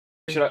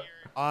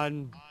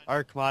on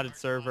our modded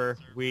server,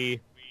 we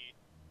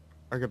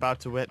are about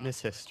to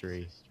witness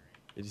history.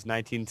 It is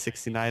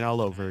 1969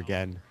 all over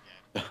again.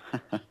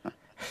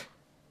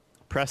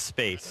 Press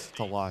space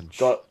to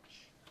launch.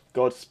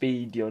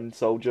 Godspeed, young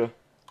soldier.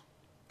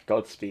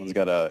 Godspeed. He's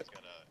gotta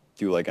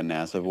do like a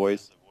NASA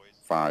voice.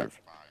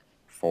 5,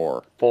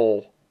 4,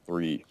 4,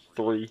 3,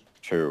 3.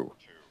 2,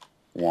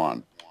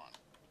 1.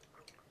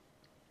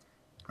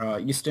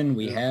 Houston,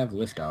 we have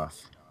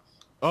liftoff.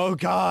 Oh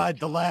god,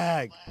 the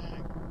lag!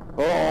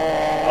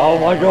 Oh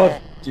my god!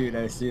 Dude,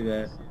 I see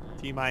that.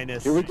 T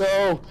minus. Here we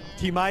go!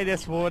 T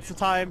minus. Well, what's the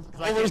time?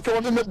 Rover's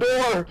going in the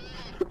door!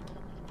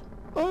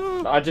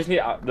 I just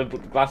need the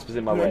glass was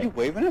in my Are you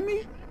way. waving at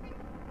me?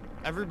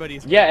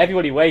 Everybody's. Yeah,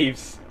 everybody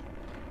waves.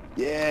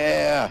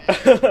 Yeah!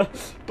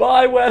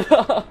 Bye,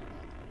 weather.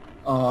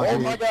 Oh, Oh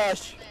dude. my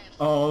gosh!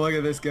 Oh, look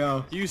at this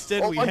go.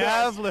 Houston, Oh we my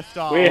have gosh.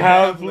 liftoff. We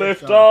have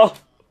liftoff.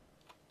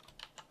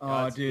 Oh,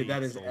 Godspeed, dude,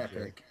 that is soldier.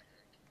 epic.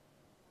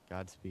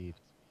 Godspeed.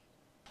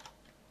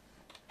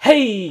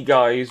 Hey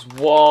guys,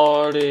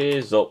 what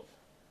is up?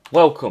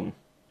 Welcome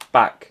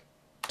back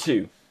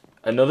to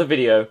another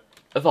video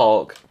of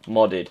Ark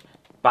Modded.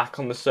 Back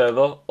on the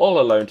server, all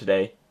alone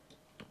today.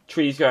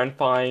 Trees going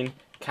fine,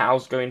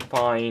 cows going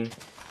fine.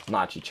 I'm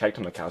not actually checked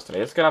on the cows today.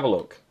 Let's go have a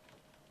look.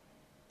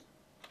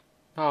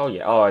 Oh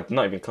yeah, oh, I'm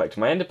not even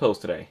collecting my ender pearls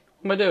today.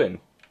 What am I doing?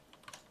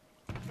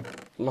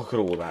 Look at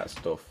all that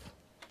stuff.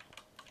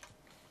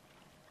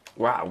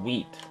 Wow,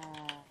 wheat.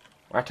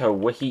 Right,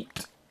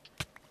 wheat.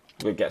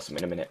 We'll get some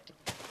in a minute.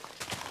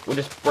 We'll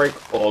just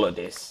break all of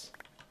this.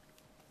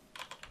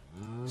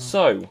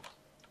 So,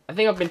 I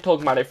think I've been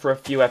talking about it for a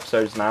few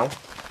episodes now,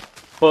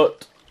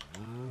 but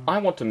I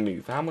want to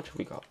move. How much have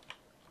we got?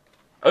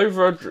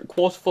 Over a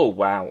quarter full.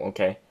 Wow,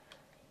 okay.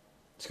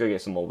 Let's go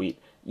get some more wheat.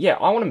 Yeah,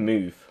 I want to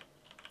move.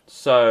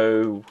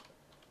 So,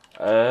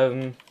 we're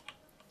going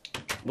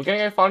to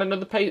go find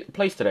another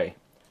place today.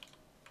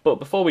 But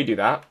before we do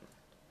that,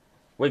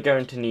 we're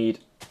going to need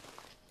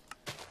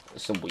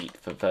some wheat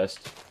for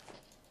first.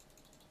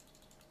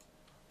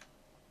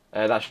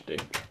 That should do.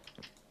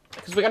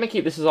 Because we're going to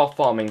keep this as our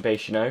farming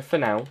base, you know, for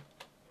now.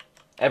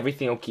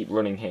 Everything will keep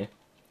running here.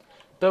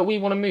 But we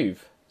want to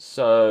move.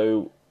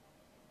 So,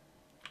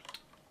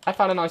 I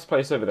found a nice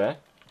place over there.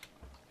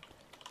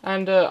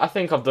 And I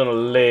think I've done a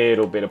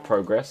little bit of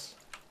progress.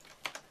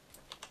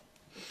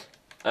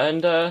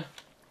 And I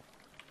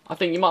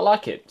think you might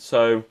like it.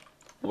 So,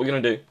 what we're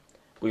going to do,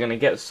 we're going to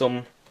get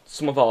some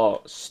of our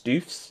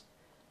stoofs.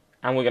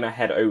 And we're going to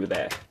head over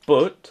there.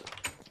 But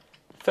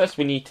first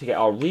we need to get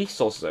our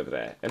resources over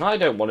there. And I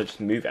don't want to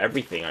just move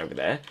everything over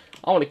there.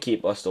 I want to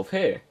keep our stuff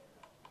here.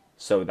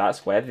 So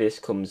that's where this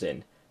comes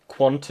in.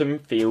 Quantum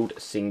field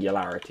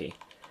singularity.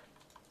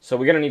 So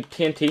we're going to need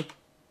TNT.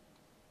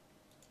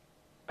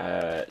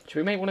 Should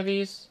we make one of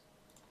these?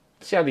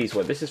 Let's see how these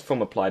work. This is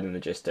from Applied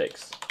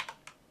Logistics.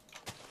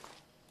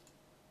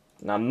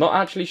 Now I'm not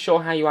actually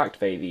sure how you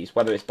activate these.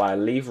 Whether it's by a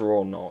lever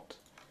or not.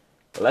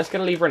 But let's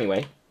get a lever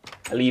anyway.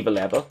 A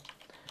lever.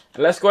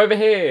 And let's go over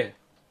here.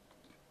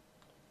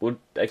 We'll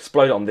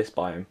explode on this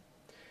biome.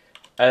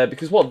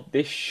 Because what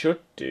this should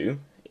do,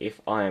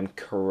 if I am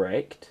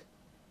correct,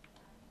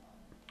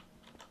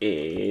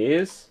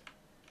 is...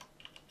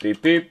 Boop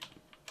boop.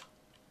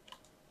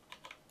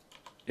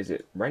 Is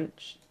it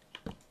wrench?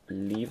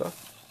 Lever?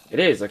 It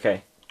is,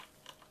 okay.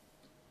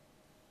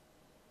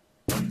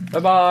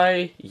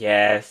 Bye-bye.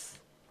 Yes.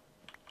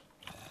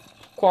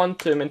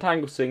 Quantum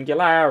entangled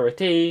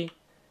singularity.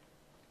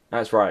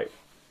 That's right.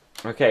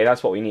 Okay,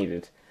 that's what we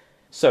needed.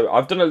 So,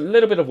 I've done a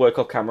little bit of work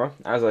off camera,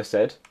 as I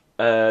said.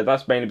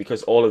 That's mainly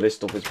because all of this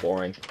stuff is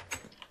boring.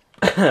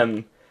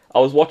 I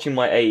was watching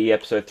my AE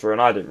episode through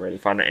and I didn't really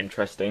find it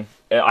interesting.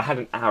 I had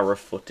an hour of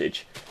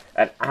footage.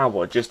 An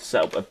hour just to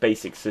set up a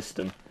basic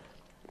system.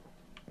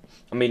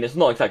 I mean, it's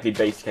not exactly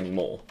basic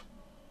anymore.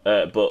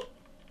 But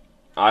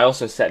I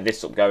also set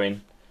this up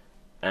going.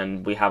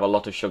 And we have a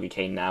lot of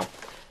sugarcane now.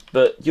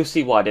 But you'll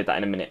see why I did that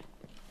in a minute.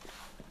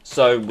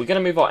 So, we're going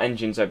to move our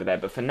engines over there,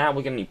 but for now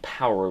we're going to need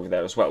power over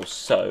there as well.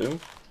 So,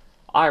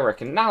 I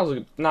reckon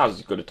now's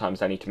as good a time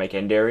as any to make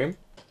Enderium.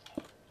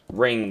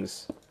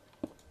 Rings.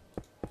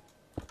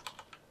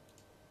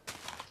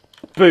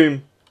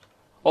 Boom.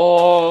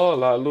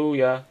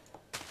 Hallelujah.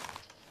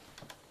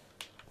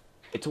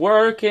 It's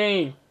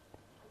working.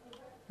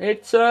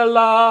 It's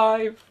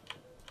alive.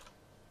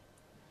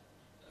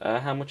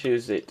 How much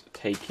is it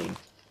taking?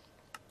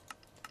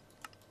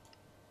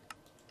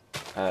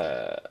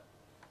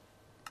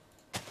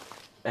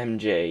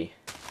 MJ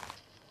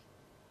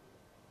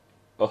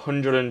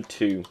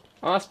 102.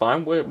 Oh, that's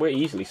fine. We're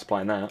easily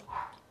supplying that.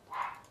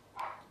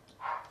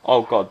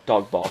 Oh god,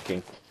 dog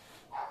barking.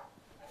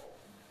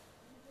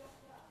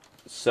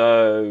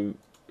 So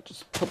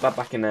just put that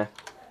back in there.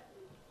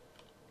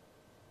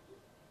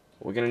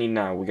 What we're gonna need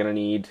now? We're gonna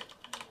need.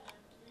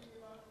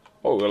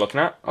 What we're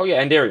looking at? Oh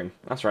yeah, Enderium.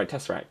 That's right,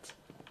 Tesseract.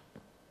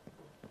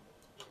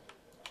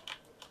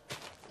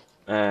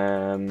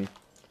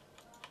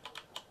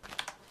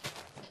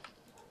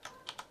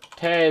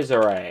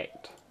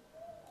 Tesseract.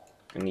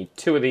 I need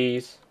 2 of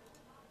these.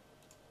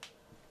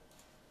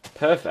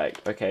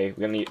 Perfect. Okay,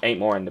 we're going to need 8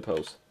 more ender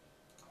pearls.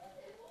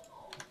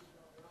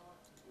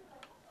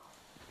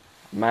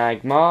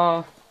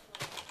 Magma.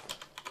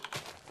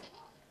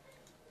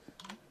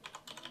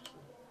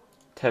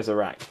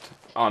 Tesseract.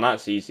 Oh,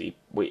 that's easy.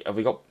 Wait, have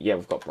we got... Yeah,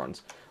 we've got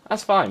bronze.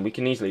 That's fine. We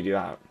can easily do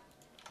that.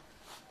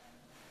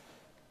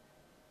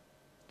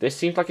 This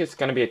seems like it's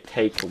going to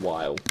take a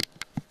while.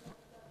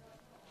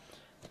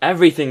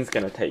 Everything's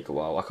going to take a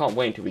while. I can't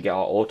wait until we get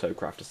our auto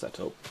crafter set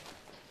up.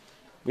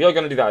 We are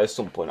going to do that at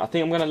some point. I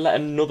think I'm going to let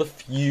another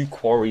few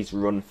quarries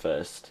run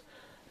first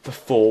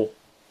before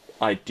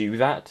I do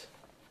that.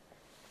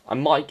 I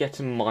might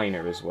get a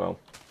miner as well.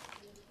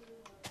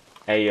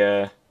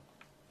 A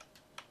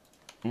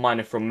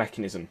miner from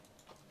Mechanism.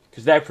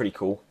 Because they're pretty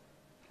cool.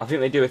 I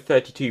think they do a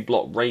 32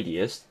 block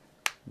radius,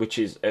 which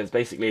is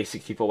basically a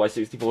 64 by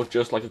 64,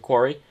 just like a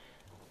quarry.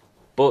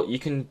 But you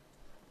can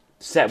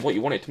set what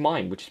you want it to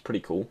mine, which is pretty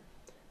cool.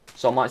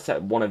 So I might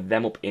set one of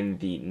them up in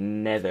the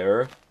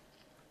nether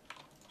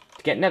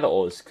to get nether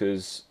ores,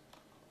 because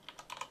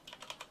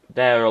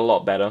they're a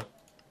lot better.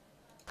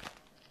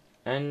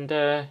 And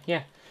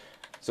yeah,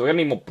 so we're gonna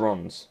need more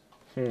bronze.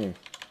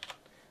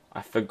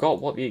 I forgot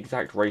what the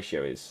exact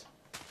ratio is.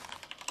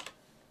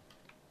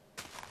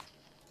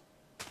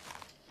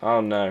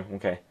 Oh no,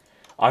 okay.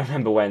 I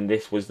remember when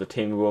this was the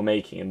tin we were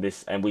making,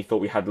 and we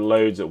thought we had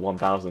loads at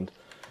 1,000.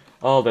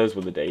 Oh, those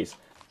were the days.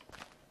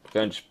 We're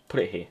going to just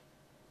put it here.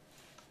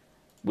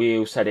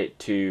 We'll set it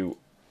to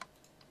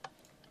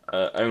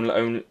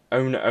only.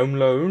 No,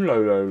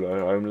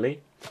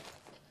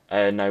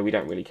 we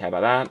don't really care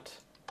about that.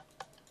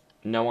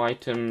 No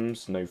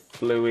items, no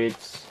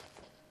fluids.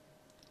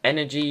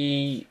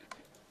 Energy.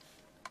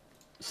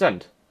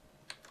 Send.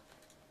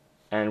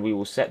 And we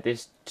will set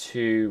this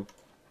to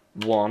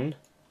 1.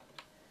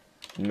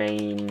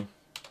 Main.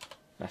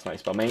 That's not how you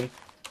spell main.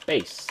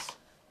 Base.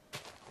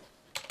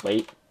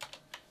 Wait.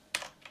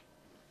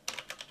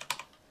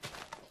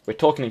 We're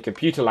talking in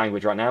computer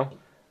language right now.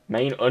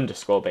 Main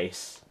underscore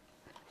base.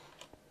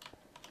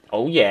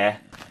 Oh yeah.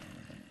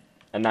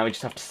 And now we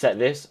just have to set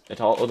this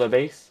at our other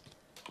base.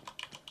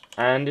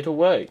 And it'll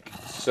work.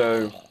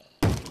 So.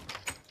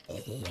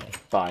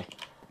 Bye.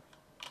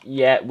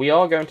 Yeah, we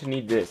are going to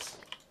need this.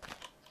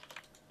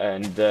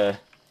 And,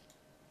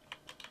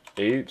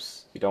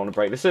 oops. We don't want to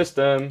break the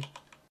system.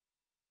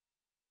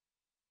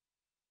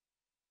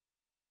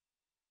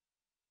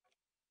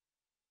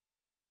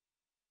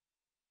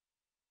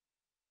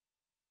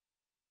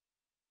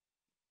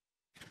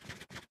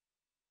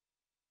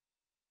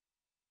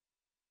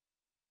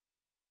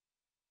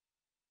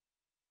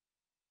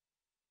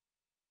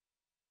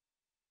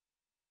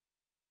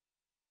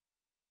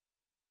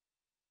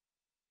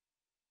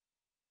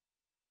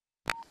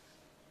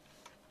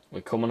 We're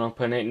coming up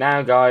on it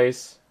now,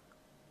 guys.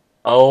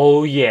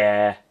 Oh,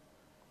 yeah.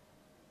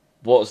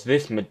 What's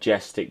this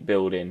majestic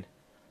building?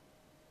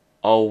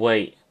 Oh,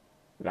 wait.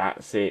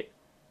 That's it.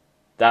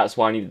 That's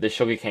why I needed the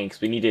sugar cane, because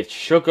we needed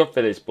sugar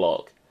for this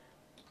block.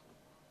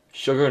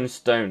 Sugar and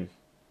stone.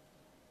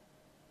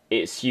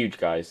 It's huge,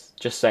 guys.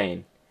 Just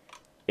saying.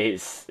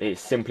 It's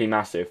simply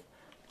massive.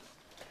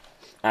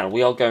 And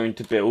we are going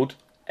to build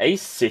a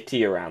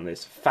city around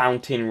this.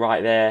 Fountain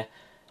right there.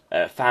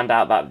 Found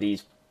out that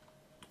these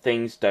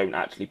things don't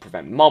actually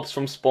prevent mobs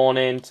from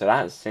spawning, so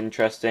that's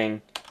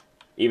interesting.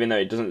 Even though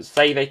it doesn't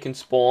say they can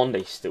spawn,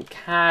 they still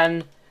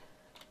can.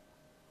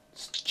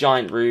 It's a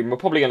giant room. We're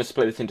probably going to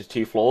split this into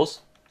 2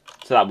 floors,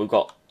 so that we've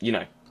got,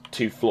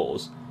 2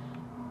 floors.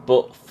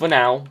 But for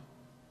now,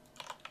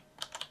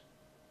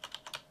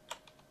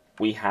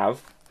 we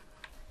have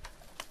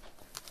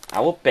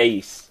our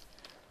base.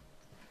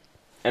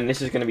 And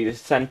this is going to be the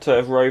center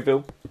of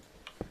Rover.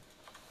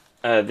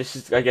 This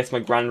is, I guess, my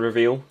grand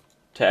reveal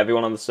to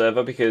everyone on the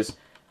server, because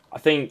I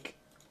think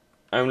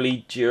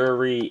only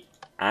Jury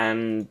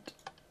and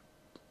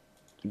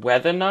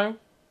Weather know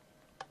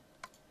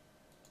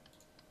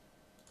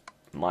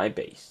my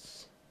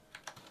base.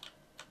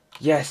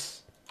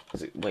 Yes.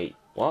 Wait,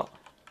 what?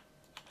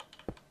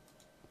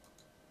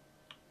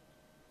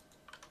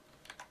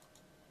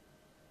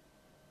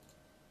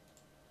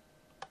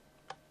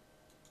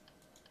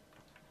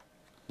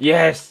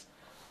 Yes.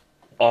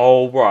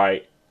 All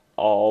right.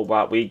 All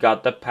right. We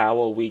got the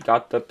power. We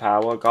got the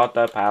power. Got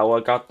the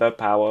power. Got the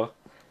power.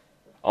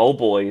 Oh,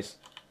 boys.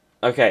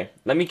 Okay.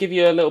 Let me give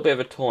you a little bit of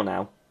a tour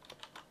now.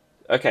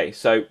 Okay.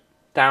 So,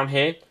 down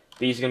here,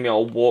 these are going to be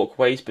our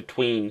walkways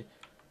between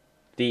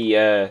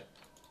the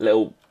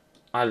little,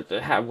 what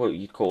do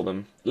you call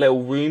them?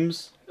 Little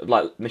rooms,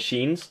 like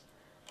machines.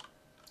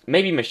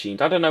 Maybe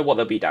machines. I don't know what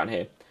they'll be down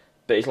here.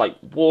 But it's like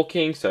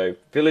walking, so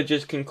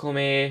villagers can come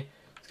here.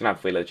 It's going to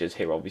have villagers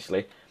here,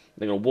 obviously.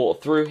 They're going to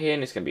walk through here,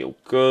 and it's going to be all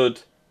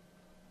good.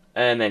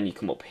 And then you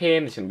come up here,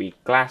 and there's going to be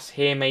glass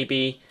here,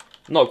 maybe.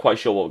 Not quite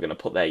sure what we're going to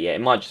put there yet.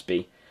 It might just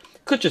be...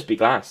 Could just be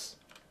glass.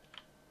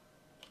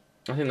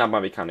 I think that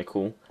might be kind of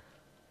cool.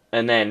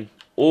 And then,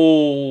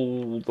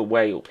 all the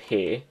way up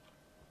here,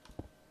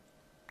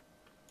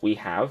 we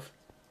have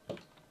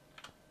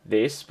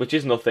this, which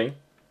is nothing.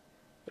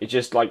 It's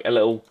just like a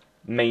little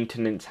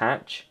maintenance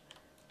hatch.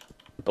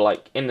 But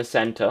like in the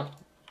center,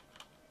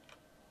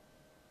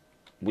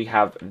 we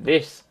have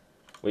this,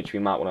 which we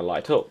might want to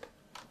light up.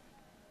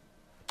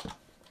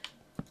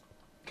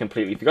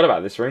 Completely forgot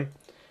about this room.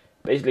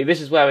 Basically, this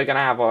is where we're going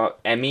to have our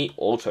ME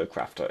Auto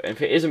Crafter. And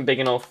if it isn't big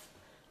enough,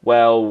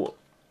 well,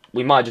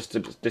 we might just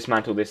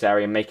dismantle this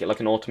area and make it like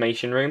an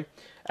automation room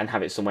and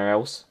have it somewhere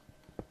else.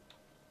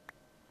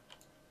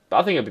 But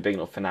I think it'll be big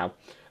enough for now.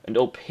 And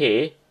up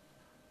here,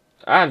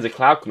 there's a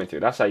cloud coming through.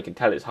 That's how you can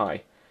tell it's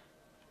high.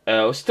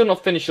 We're still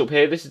not finished up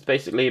here. This is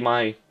basically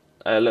my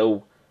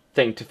little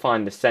thing to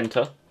find the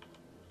center.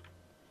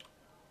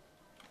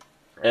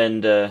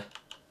 And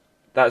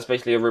that's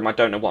basically a room I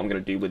don't know what I'm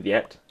going to do with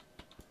yet.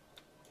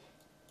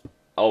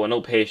 Oh, and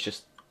up here is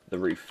just the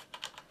roof.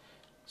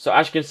 So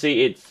as you can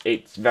see,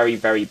 it's very,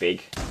 very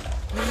big.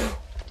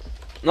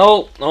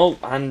 No,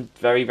 and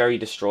very, very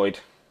destroyed.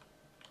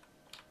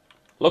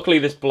 Luckily,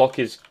 this block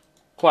is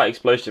quite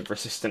explosive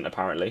resistant,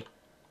 apparently.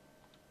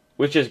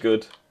 Which is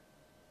good.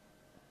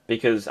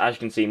 Because, as you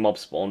can see,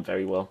 mobs spawn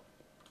very well.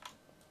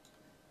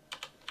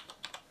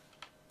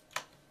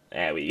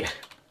 There we go.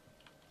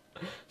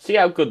 See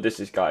how good this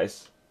is,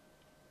 guys.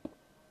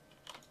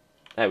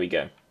 There we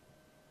go.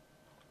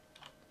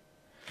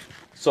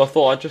 So I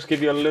thought I'd just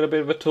give you a little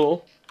bit of a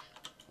tour.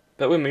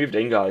 But we're moved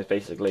in, guys,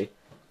 basically.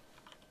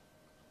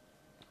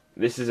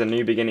 This is a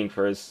new beginning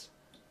for us.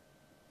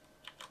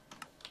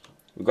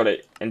 We've got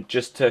it, and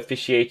just to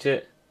officiate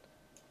it,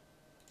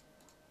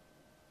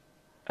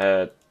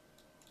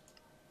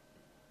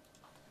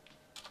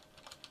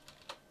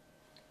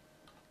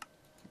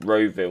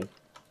 Rover.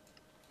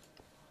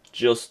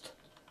 Just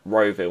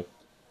Rover.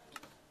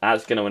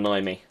 That's going to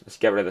annoy me. Let's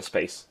get rid of the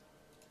space.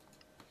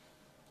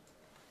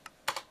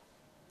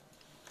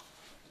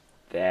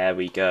 There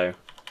we go.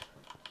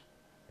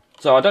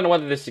 So I don't know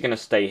whether this is going to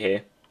stay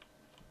here.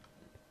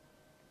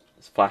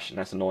 It's flashing,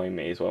 that's annoying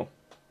me as well.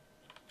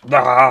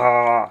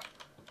 Ah!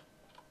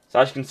 So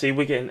as you can see,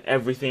 we're getting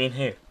everything in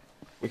here.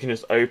 We can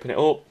just open it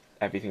up.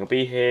 Everything will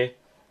be here.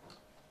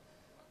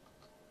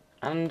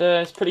 And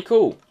it's pretty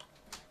cool.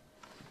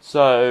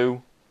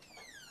 So,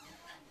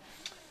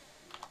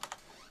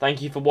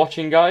 thank you for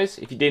watching, guys.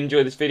 If you did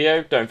enjoy this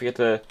video, don't forget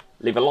to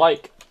leave a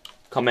like,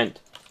 comment,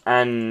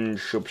 and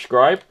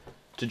subscribe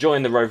to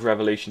join the Rover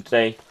Revolution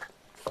today.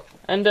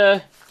 And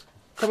tell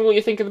me what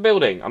you think of the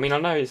building. I mean, I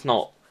know it's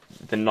not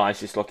the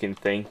nicest looking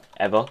thing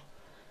ever,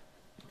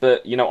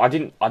 but you know, I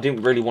didn't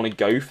really want to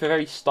go for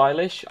very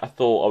stylish. I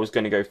thought I was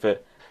going to go for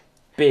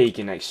big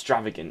and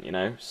extravagant, you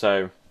know.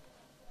 So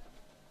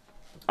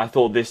I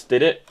thought this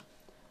did it.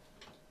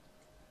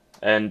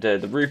 And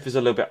the roof is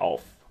a little bit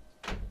off.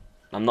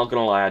 I'm not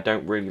going to lie, I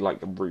don't really like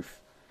the roof,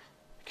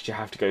 because you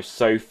have to go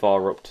so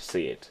far up to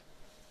see it.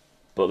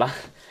 But that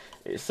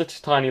it's such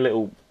a tiny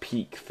little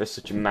peak for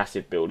such a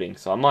massive building,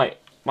 so I might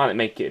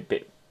make it a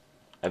bit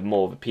of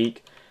more of a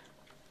peak.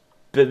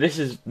 But this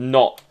is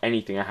not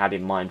anything I had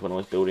in mind when I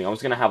was building. I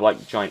was going to have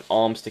like giant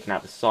arms sticking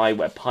out the side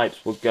where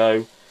pipes would go,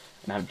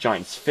 and have a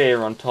giant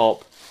sphere on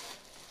top.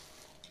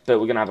 But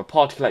we're going to have a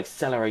particle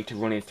accelerator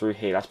running through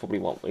here. That's probably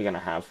what we're going to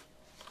have.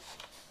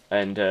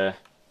 And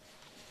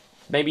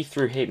maybe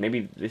through here,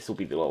 maybe this will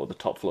be what the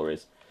top floor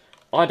is.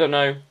 I don't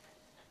know,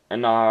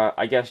 and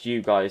I guess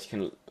you guys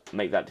can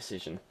make that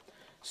decision.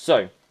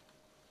 So,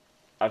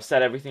 I've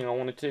said everything I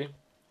wanted to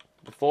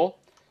before.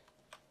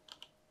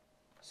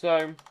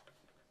 So,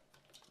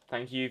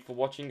 thank you for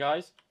watching,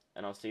 guys,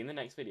 and I'll see you in the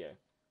next video.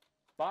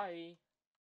 Bye!